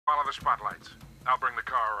Follow the spotlights. I'll bring the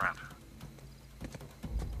car around.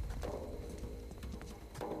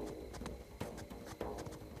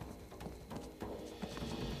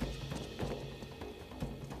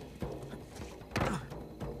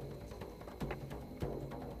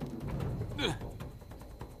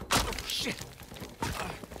 Oh, shit!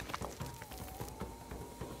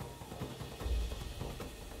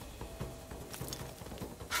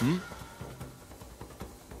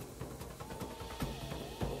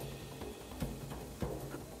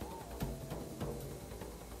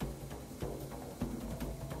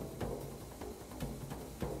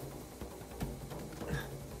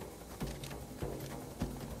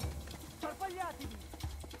 Sorvegliatevi!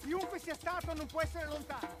 Chiunque sia stato non può essere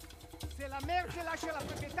lontano. Se la merce lascia la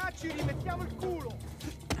proprietà ci rimettiamo il culo.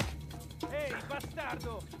 Ehi,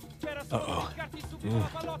 bastardo! C'era solo ficcarti subito la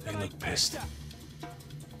pallottola in testa!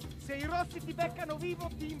 Se i rossi ti beccano vivo,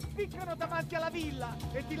 ti impiccano davanti alla villa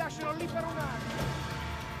e ti lasciano lì per un anno.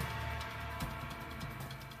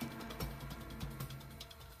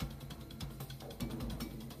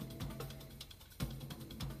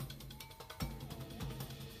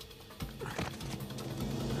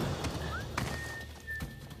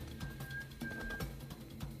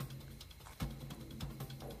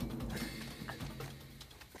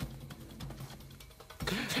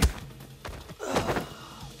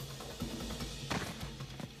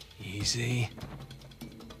 Easy.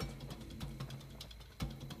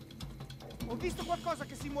 Ho visto qualcosa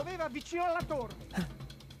che si muoveva vicino alla torre.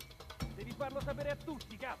 Devi farlo sapere a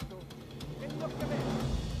tutti, cazzo. E gli occhi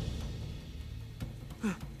aperti.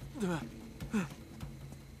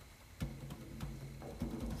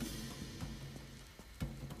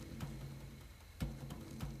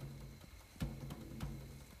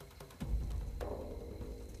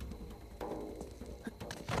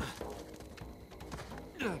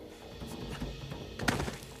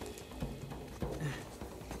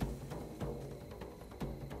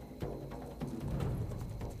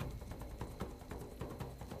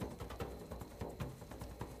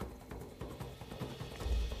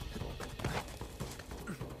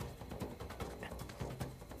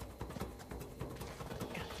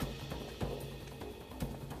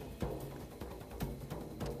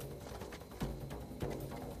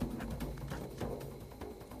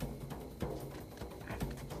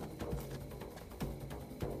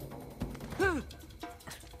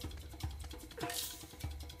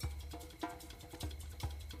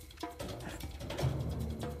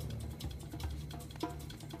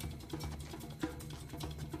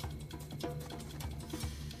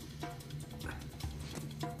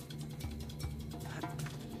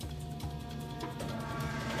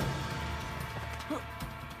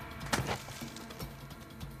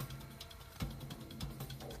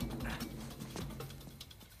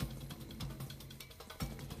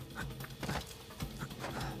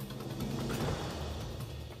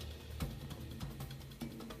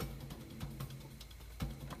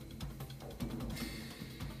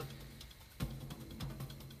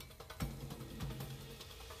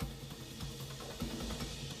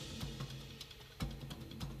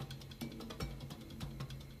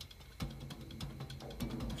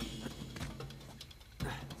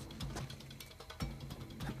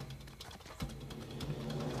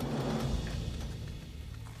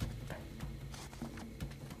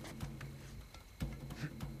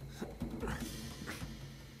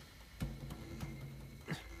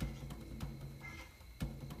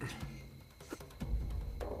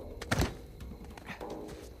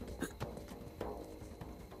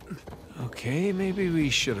 Okay, maybe we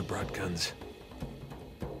should have brought guns.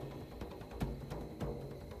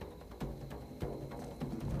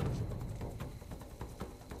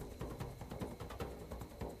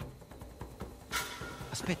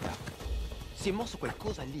 Aspetta, si è mosso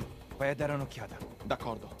qualcosa lì. Vai a dare un'occhiata.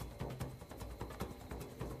 D'accordo.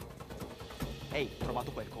 Ehi,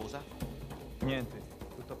 trovato qualcosa? Niente,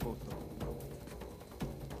 tutto a posto.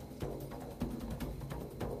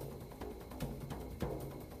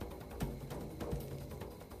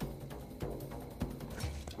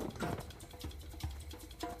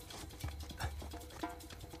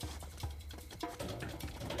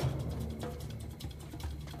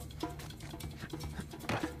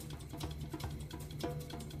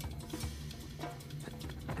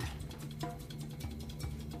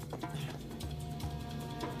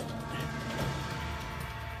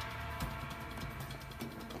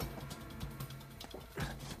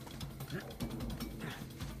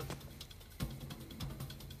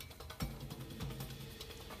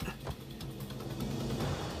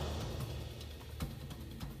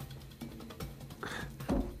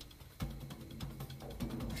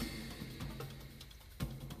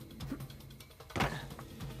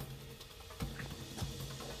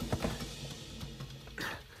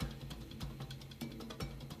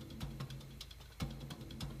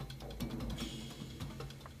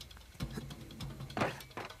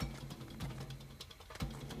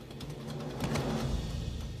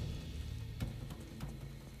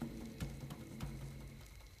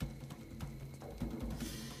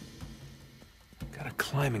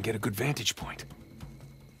 climb and get a good vantage point.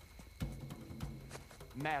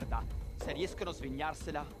 Merda, se riescono a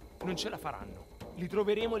svignarsela... Non ce la faranno. Li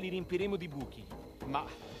troveremo e li riempiremo di buchi. Ma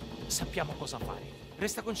sappiamo cosa fare.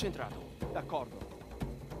 Resta concentrato. D'accordo.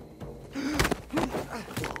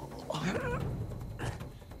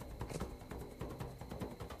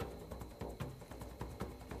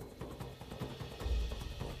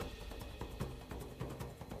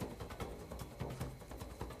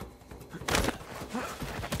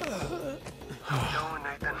 Going,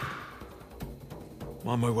 Nathan. I'm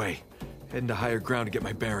on my way. Heading to higher ground to get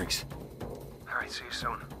my bearings. All right, see you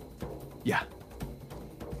soon. Yeah.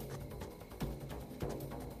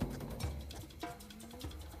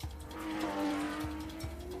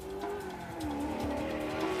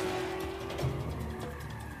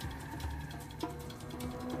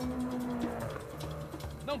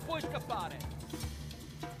 Non puoi scappare!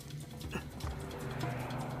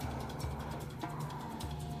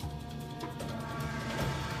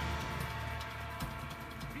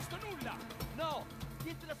 Visto nulla! No!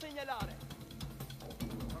 Niente da segnalare!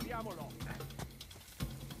 Proviamolo!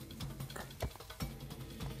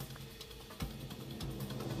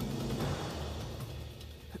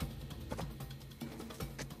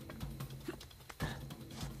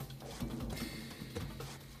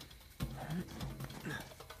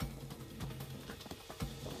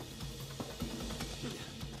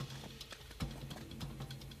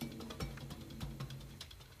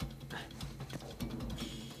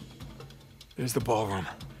 There's the ballroom.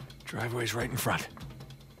 Driveway's right in front.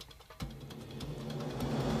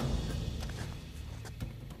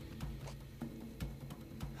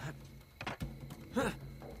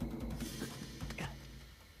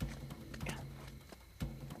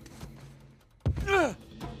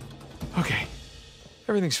 Okay.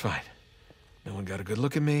 Everything's fine. No one got a good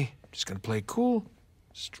look at me. Just gonna play cool.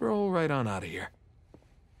 Stroll right on out of here.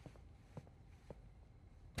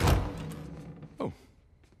 Oh.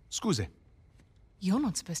 Scusi. You're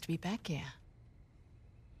not supposed to be back here.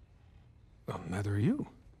 Well, neither are you.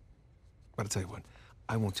 But I'll tell you what,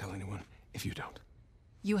 I won't tell anyone if you don't.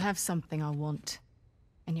 You have something I want,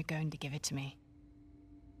 and you're going to give it to me.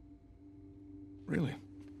 Really?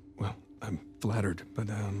 Well, I'm flattered,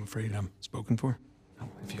 but I'm afraid I'm spoken for. Oh,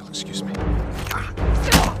 if you'll excuse me.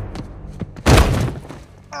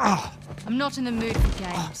 I'm not in the mood for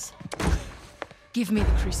games. Give me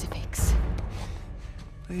the crucifix.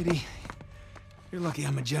 Lady, you're lucky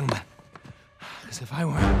I'm a gentleman. Because if I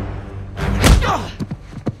were...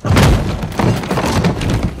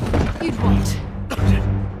 You'd what?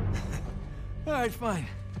 All right, fine.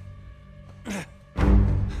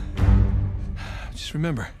 Just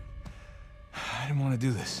remember, I didn't want to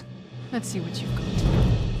do this. Let's see what you've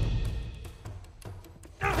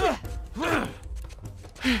got.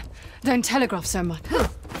 Don't telegraph so much.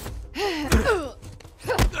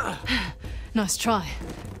 Nice try.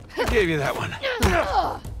 I gave you that one.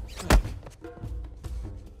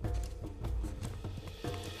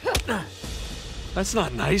 That's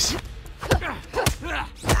not nice.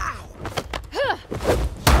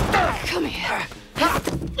 Come here.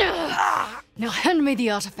 Now hand me the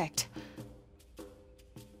artifact.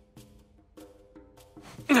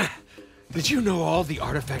 Did you know all the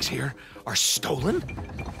artifacts here are stolen?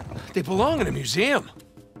 They belong in a museum.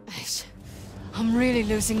 I'm really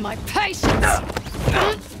losing my patience.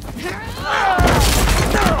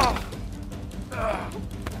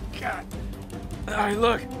 God. All right,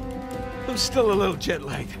 look. I'm still a little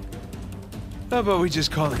jet-lagged. How about we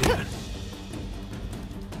just call it even?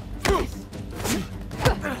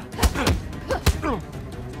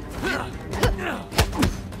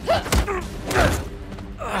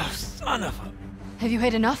 Oh, son of a... Have you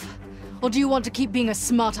had enough? Or do you want to keep being a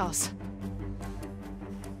smartass?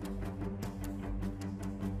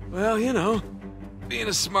 Well, you know, being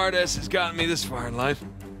a smartass has gotten me this far in life.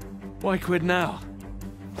 Why quit now?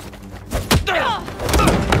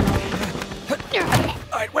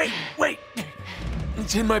 All right, wait!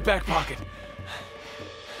 It's in my back pocket.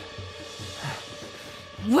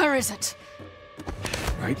 Where is it?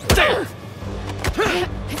 Right there!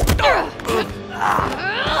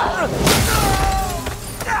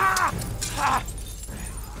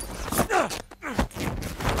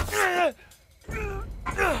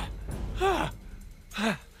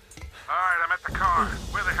 Alright, I'm at the car.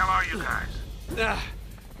 Where the hell are you guys?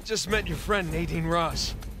 Just met your friend, Nadine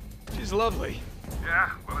Ross. She's lovely.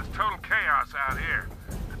 Yeah? Well, it's total chaos out here.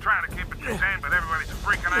 They're trying to keep it contained, but everybody's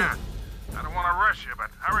freaking out. I don't want to rush you,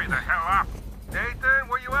 but hurry the hell up. Nathan,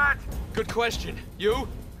 where you at? Good question. You?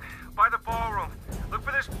 By the ballroom. Look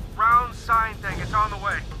for this round sign thing. It's on the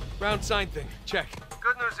way. Round sign thing. Check.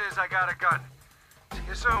 Good news is I got a gun. See,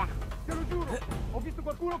 you soon. Te lo giuro, ho visto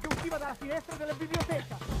qualcuno che usciva dalla finestra della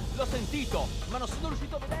biblioteca. L'ho sentito, ma non sono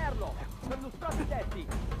riuscito a vederlo. Per lustrare i tetti.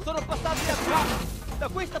 Sono passati da qua, da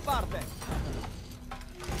questa parte.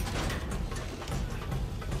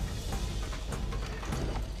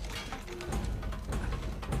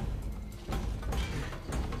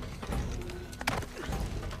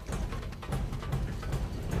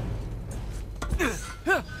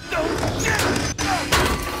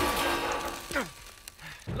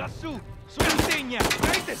 Lassù, sull'insegna!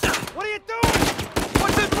 Nathan, what are you doing?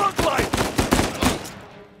 What's it look like?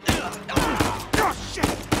 Oh, shit!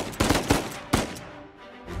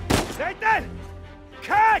 Nathan!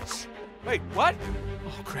 Catch! Wait, what?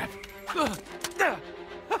 Oh, crap. Hey,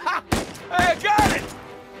 I got it!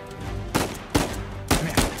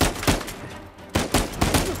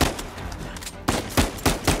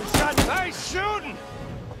 Nice shooting!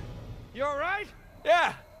 You all right?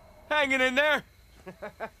 Yeah, hanging in there.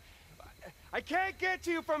 I can't get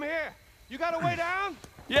to you from here. You got a way down?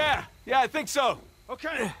 Yeah, I think so.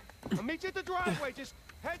 Okay, I'll meet you at the driveway. Just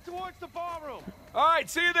head towards the ballroom. All right,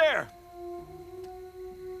 see you there.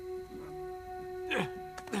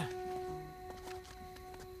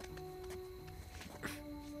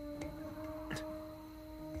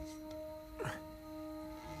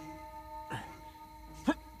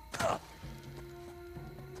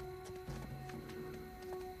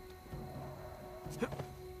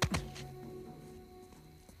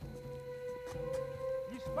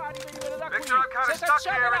 Victor, I'm kind of stuck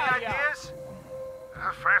here. Any ideas?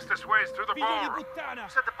 Fastest way is through the ballroom. You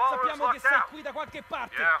said the ballroom's locked out. Yeah,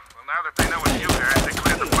 well, now that they know it's you guys, they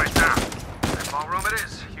cleared the place out. That ballroom it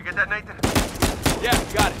is. You get that, Nathan?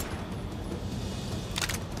 Yeah, got it.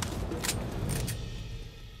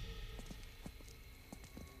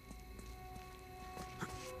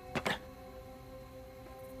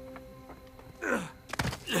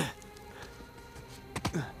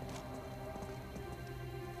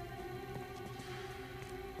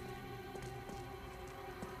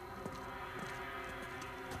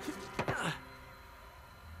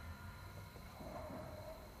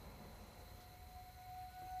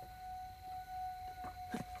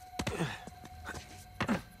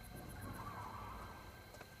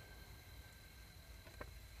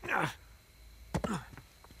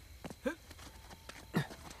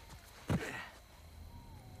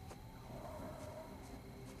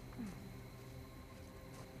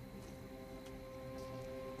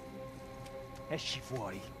 Esci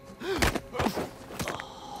fuori.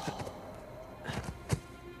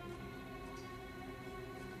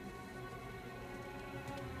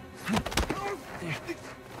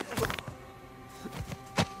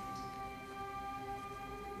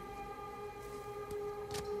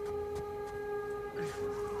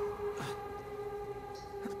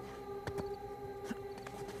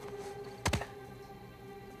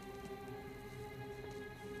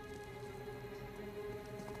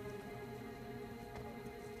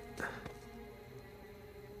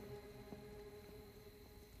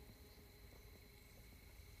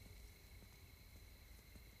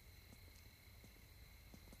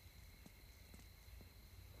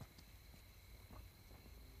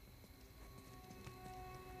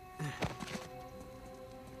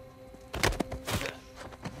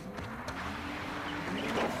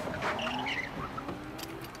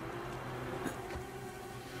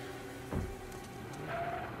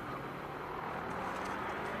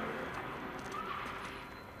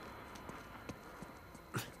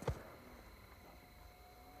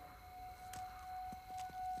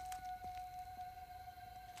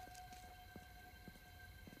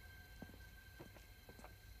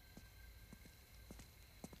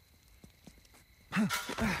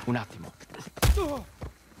 Un attimo.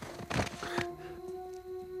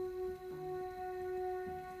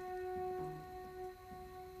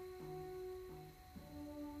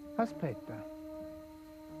 Aspetta.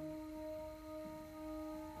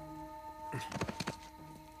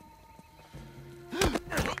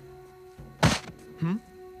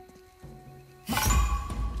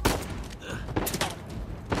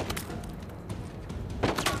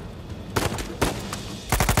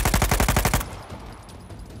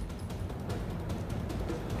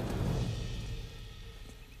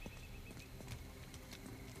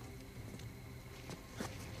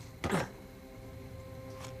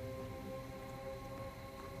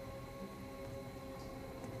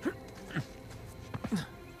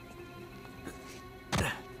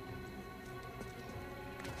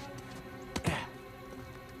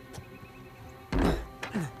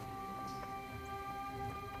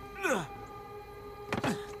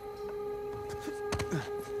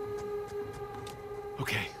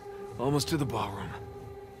 Okay, almost to the ballroom.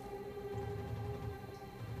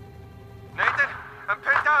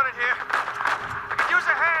 in here. I could use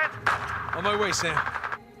a hand. On my way, Sam.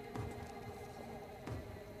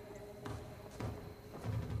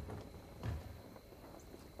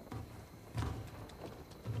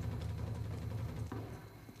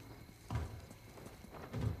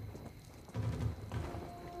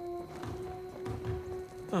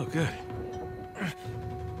 Oh, good.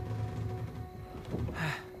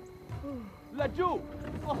 Laggiù!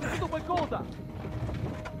 Ho sentito qualcosa!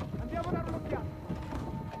 Andiamo a dare un'occhiata.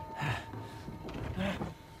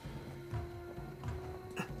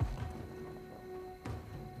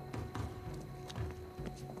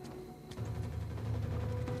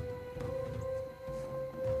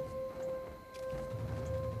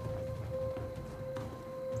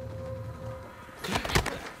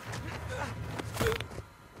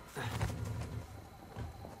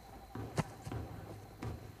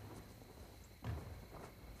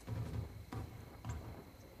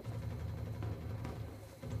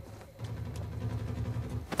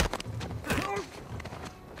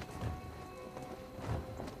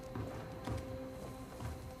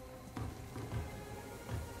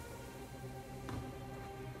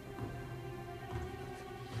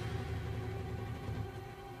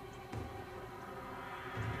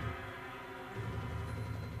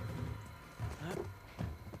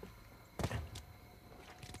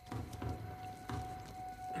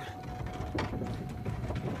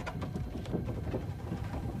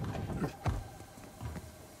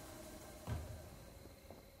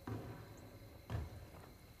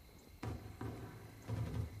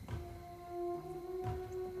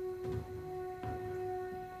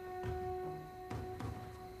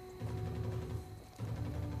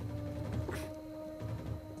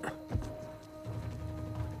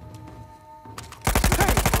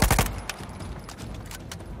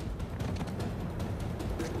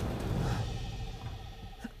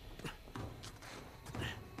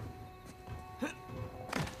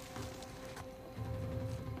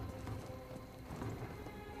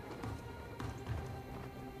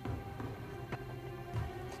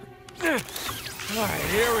 All right,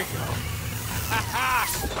 here we go.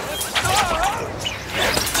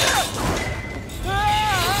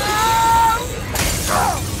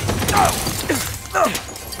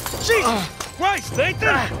 Jesus Christ,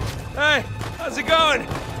 Nathan! Hey, how's it going?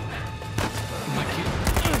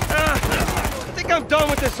 I think I'm done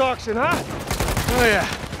with this auction, huh? Oh yeah,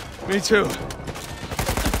 me too.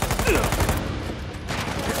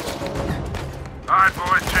 All right,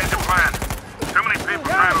 boys, change of plan. Too many people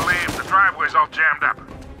trying to leave. The driveway's all jammed up.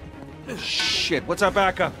 Shit, what's our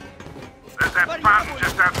backup? There's that fountain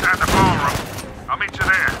just outside the ballroom. I'll meet you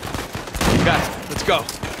there. You got it. Let's go.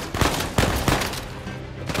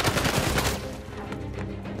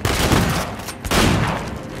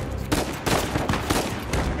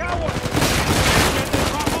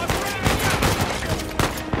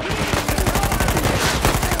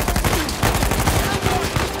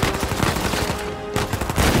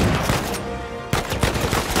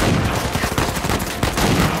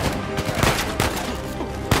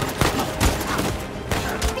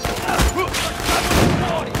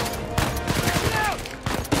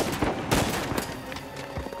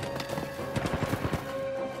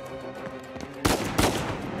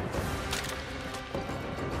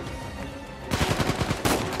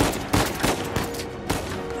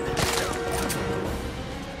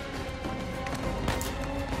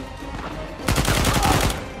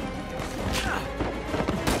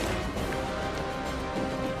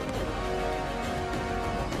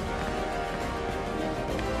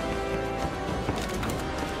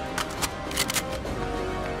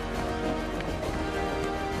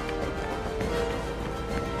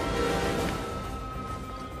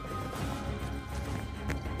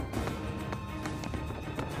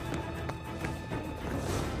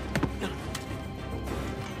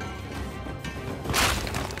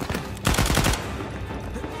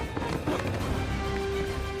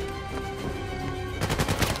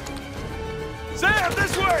 Sam,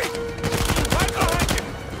 this way! Right behind you!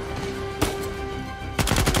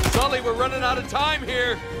 Sully, we're running out of time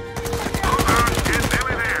here. Hold on, kid,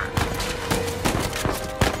 nearly there.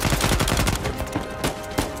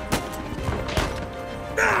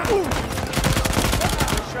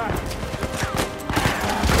 Shot.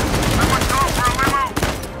 Someone call for a limo.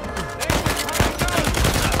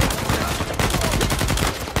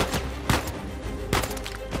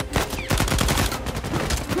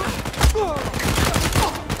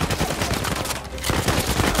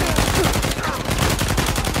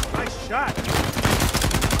 Nice shot.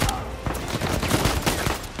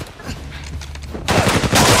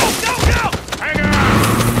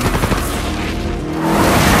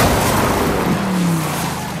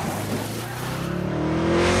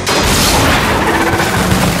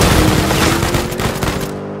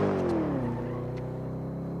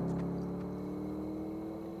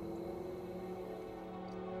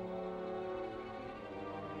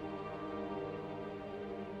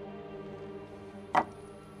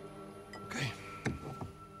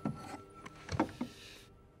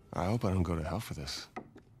 I hope I don't go to hell for this.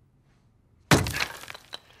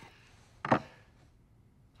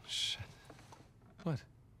 Shit. What?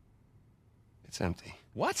 It's empty.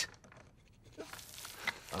 What?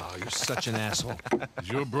 Oh, you're such an asshole. He's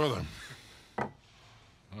your brother.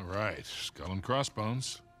 All right, skull and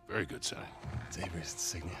crossbones. Very good sign. It's Avery's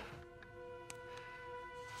insignia.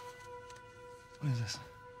 What is this?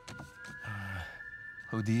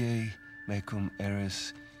 Hodie mecum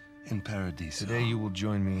eris in paradiso. Today you will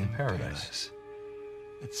join me in paradise.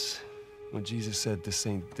 It's what Jesus said to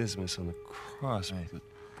Saint Dismas on the cross. Right. But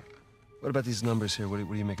what about these numbers here? What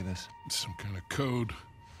do you make of this? It's some kind of code.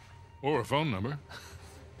 Or a phone number.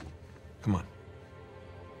 Come on.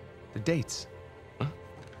 The dates. Huh?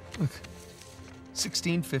 Look.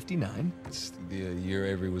 1659. It's the year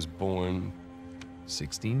Avery was born.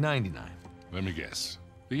 1699. Let me guess.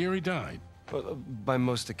 The year he died. Well, by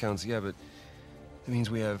most accounts, yeah, but it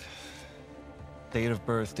means we have date of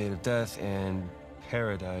birth, date of death, and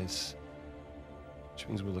paradise. Which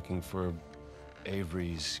means we're looking for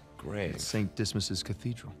Avery's grave. St. Dismas's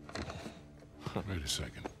cathedral. Wait a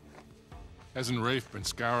second. Hasn't Rafe been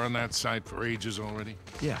scouring that site for ages already?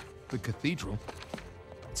 Yeah, the cathedral.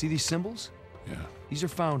 See these symbols? Yeah. These are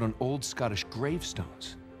found on old Scottish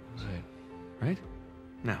gravestones. Right. Right?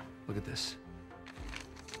 Now, look at this.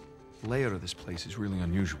 The layout of this place is really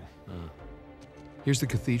unusual. Here's the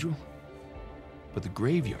cathedral, but the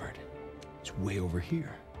graveyard is way over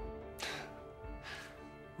here.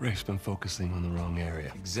 Rafe's been focusing on the wrong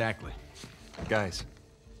area. Exactly. Guys,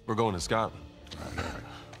 we're going to Scotland. All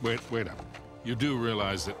right. Wait up. You do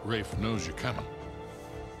realize that Rafe knows you're coming.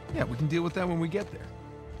 Yeah, we can deal with that when we get there.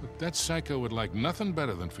 Look, that psycho would like nothing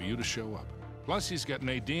better than for you to show up. Plus, he's got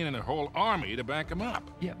Nadine and a whole army to back him up.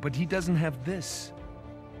 Yeah, but he doesn't have this.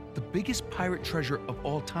 The biggest pirate treasure of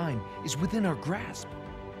all time is within our grasp.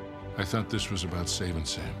 I thought this was about saving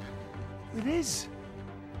Sam. It is.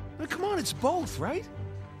 I mean, come on, it's both, right?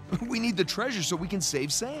 We need the treasure so we can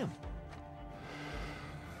save Sam.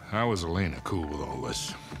 How is Elena cool with all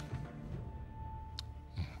this?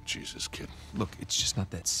 Jesus, kid. Look, it's just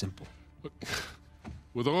not that simple. Look,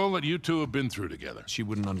 with all that you two have been through together, She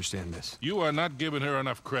wouldn't understand this. you are not giving her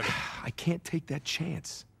enough credit. I can't take that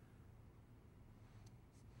chance.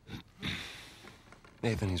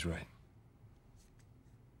 Nathan, he's right.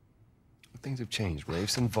 Things have changed.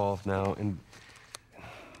 Rafe's involved now, and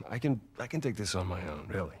I can take this on my own,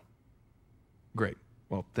 really. Great.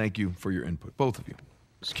 Well, thank you for your input, both of you.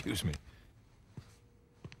 Excuse me.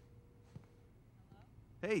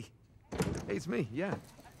 Hey. Hey, it's me, yeah.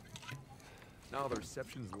 No, the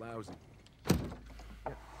reception's lousy.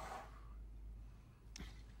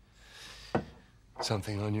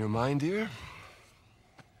 Something on your mind, dear?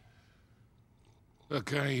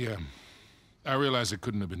 Look, I realize it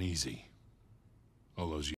couldn't have been easy. All those